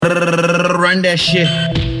Run that shit.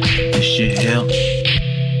 This shit here,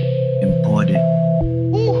 imported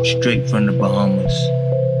straight from the Bahamas.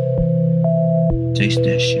 Taste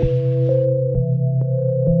that shit.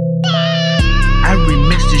 I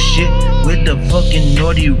remix this shit with a fucking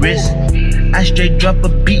naughty wrist. I straight drop a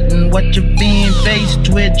beat and watch your fiend face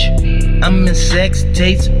twitch. I'm in sex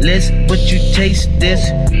tasteless, but you taste this.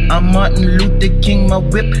 I'm Martin Luther King, my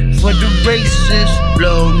whip for the races.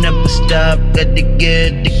 Flow never stop, got to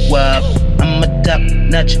get the guap. I'm a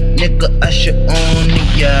top-notch nigga, I should own the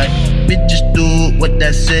yacht. Bitches do what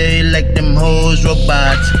I say like them hoes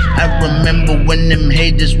robots. I remember when them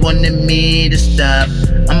haters wanted me to stop.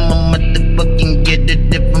 I'm a motherfucking get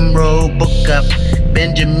it if I'm Robocop.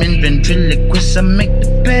 Benjamin ventriloquist, I make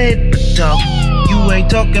the paper talk. You ain't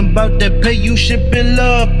talking about that pay, you should build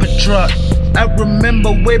up a truck. I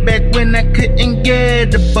remember way back when I couldn't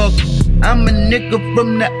get a buck. I'm a nigga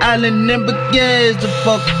from the island, never gives a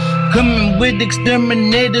fuck. Coming with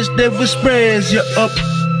exterminators that will sprays you up.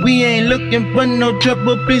 We ain't looking for no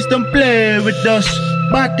trouble, please don't play with us.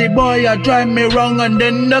 Party boy, I drive me wrong and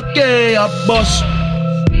then okay, I bust.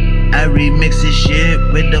 I remix this shit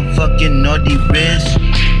with a fucking naughty wrist.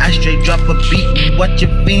 I straight drop a beat and watch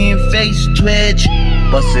your fiend face twitch.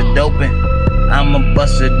 Bust it open, I'ma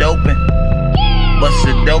bust it open. Bust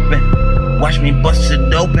it open, watch me bust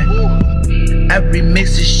it open. I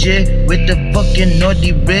remix this shit with a fucking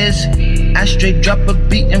naughty wrist. I straight drop a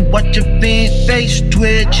beat and watch your fiend face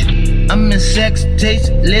twitch. I'm in sex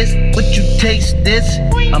tasteless, but you taste this.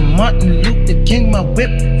 I'm Martin Luther King, my whip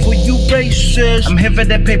for you racist. I'm here for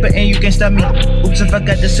that paper and you can't stop me. Oops, if I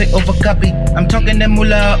got to say over copy. I'm talking that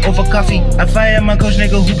moolah over coffee. I fire my coach,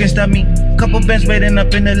 nigga, who can stop me? Couple bands waiting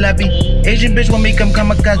up in the lobby. Asian bitch want me come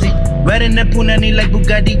kamikaze. Riding that punani like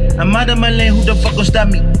Bugatti. I'm out of my lane, who the fuck gon' stop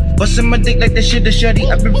me? Bustin' my dick like that shit a shorty.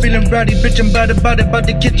 I been feeling rowdy, bitch, I'm bout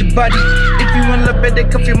to catch your body. If you want love, better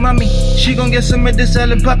cuff your mommy. She gon' get some of this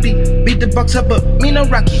salad poppy. Beat the box up, but me no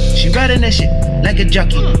Rocky. She riding that shit like a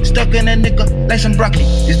jockey. Stuck in that nigga like some broccoli.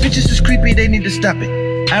 These bitches is creepy, they need to stop it.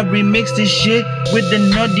 I remix this shit with the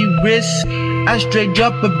naughty wrist. I straight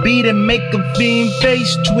drop a beat and make a fiend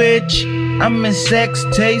face twitch. I'm in sex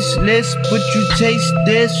tasteless, but you taste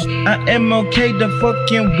this. I am okay, the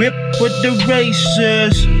fucking whip for the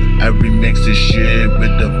races. I remix this shit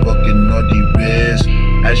with the fucking naughty wrist.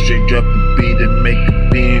 I straight drop a beat and make a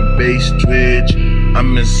bean bass twitch.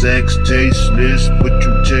 I'm in sex tasteless, but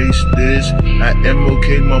you taste this. I am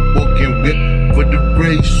okay, my fucking whip for the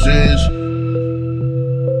races.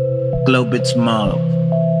 Globit's Mob,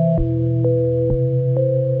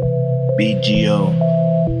 Bgo.